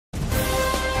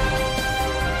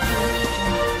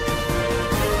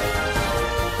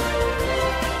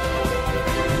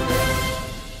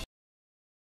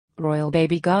Royal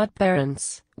baby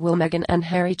godparents. Will Meghan and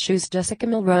Harry choose Jessica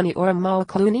Mulroney or Amal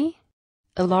Clooney?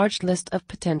 A large list of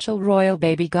potential royal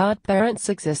baby godparents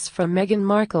exists for Meghan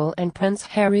Markle and Prince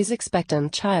Harry's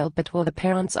expectant child, but will the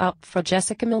parents opt for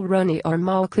Jessica Mulroney or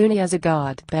Amal Clooney as a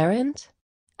godparent?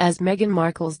 As Meghan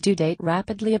Markle's due date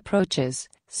rapidly approaches,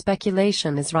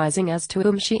 speculation is rising as to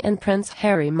whom she and Prince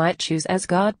Harry might choose as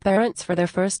godparents for their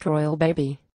first royal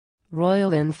baby.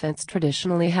 Royal infants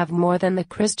traditionally have more than the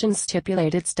Christian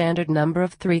stipulated standard number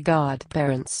of 3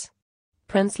 godparents.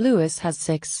 Prince Louis has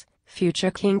 6,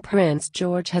 future King Prince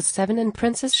George has 7 and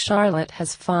Princess Charlotte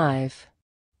has 5.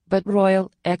 But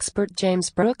royal expert James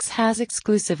Brooks has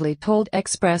exclusively told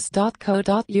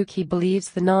Express.co.uk he believes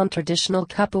the non-traditional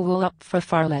couple will opt for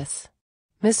far less.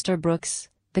 Mr. Brooks,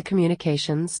 the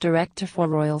communications director for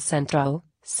Royal Central,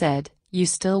 said, "You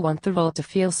still want the role to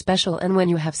feel special, and when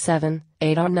you have 7,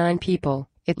 8 or 9 people,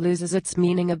 it loses its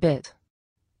meaning a bit."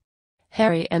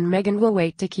 Harry and Meghan will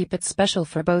wait to keep it special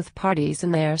for both parties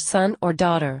and their son or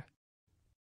daughter.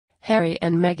 Harry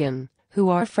and Meghan, who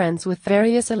are friends with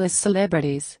various A-list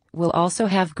celebrities, will also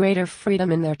have greater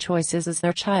freedom in their choices as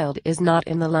their child is not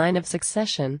in the line of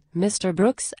succession, Mr.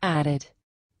 Brooks added.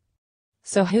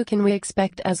 So who can we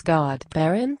expect as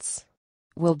godparents?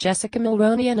 Will Jessica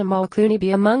Mulroney and Amal Clooney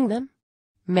be among them?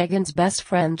 Meghan's best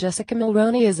friend Jessica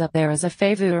Mulroney is up there as a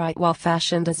favorite, while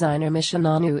fashion designer Meghan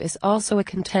and Harry is also a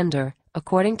contender,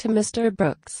 according to Mr.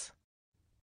 Brooks.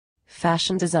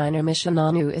 Fashion designer Meghan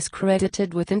and Harry is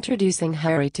credited with introducing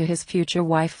Harry to his future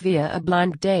wife via a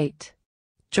blind date.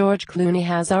 George Clooney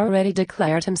has already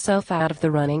declared himself out of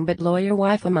the running, but lawyer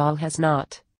wife Amal has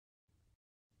not.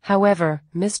 However,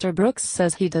 Mr. Brooks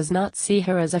says he does not see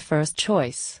her as a first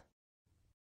choice.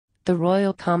 The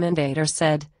royal commentator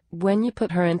said, "When you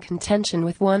put her in contention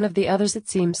with one of the others, it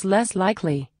seems less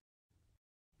likely."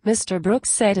 Mr.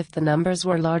 Brooks said if the numbers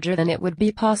were larger, then it would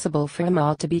be possible for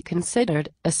Amal to be considered,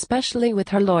 especially with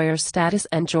her lawyer status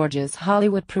and George's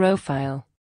Hollywood profile.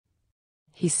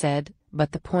 He said,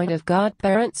 "But the point of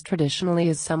godparents traditionally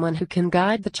is someone who can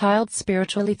guide the child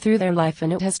spiritually through their life,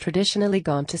 and it has traditionally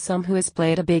gone to some who has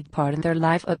played a big part in their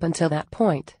life up until that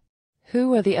point.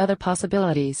 Who are the other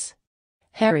possibilities?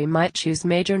 Harry might choose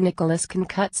Major Nicholas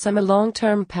Concutson, a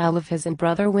long-term pal of his, and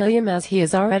brother William, as he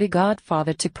is already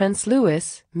godfather to Prince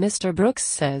Louis," Mr. Brooks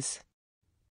says.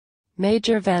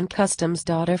 Major Van Custom's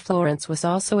daughter Florence was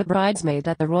also a bridesmaid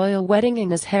at the royal wedding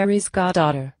and is Harry's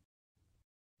goddaughter.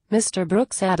 Mr.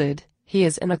 Brooks added, he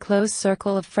is in a close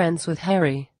circle of friends with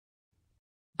Harry.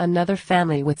 Another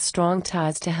family with strong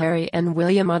ties to Harry and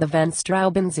William are the Van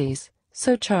Straubenzes,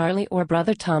 so Charlie or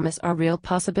brother Thomas are real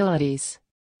possibilities.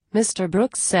 Mr.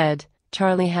 Brooks said,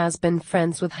 "Charlie has been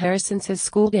friends with Harry since his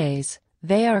school days,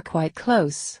 they are quite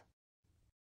close.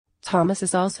 Thomas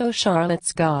is also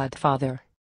Charlotte's godfather."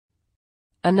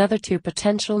 Another 2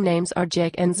 potential names are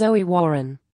Jake and Zoe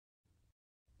Warren.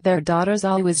 Their daughter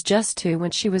Zoe was just 2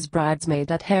 when she was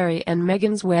bridesmaid at Harry and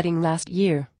Meghan's wedding last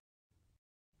year.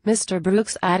 Mr.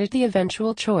 Brooks added the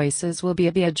eventual choices will be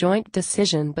a joint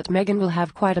decision, but Meghan will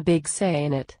have quite a big say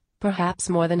in it, perhaps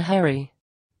more than Harry.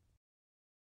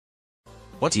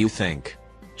 What do you think?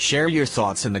 Share your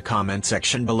thoughts in the comment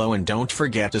section below, and don't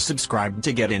forget to subscribe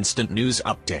to get instant news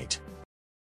update.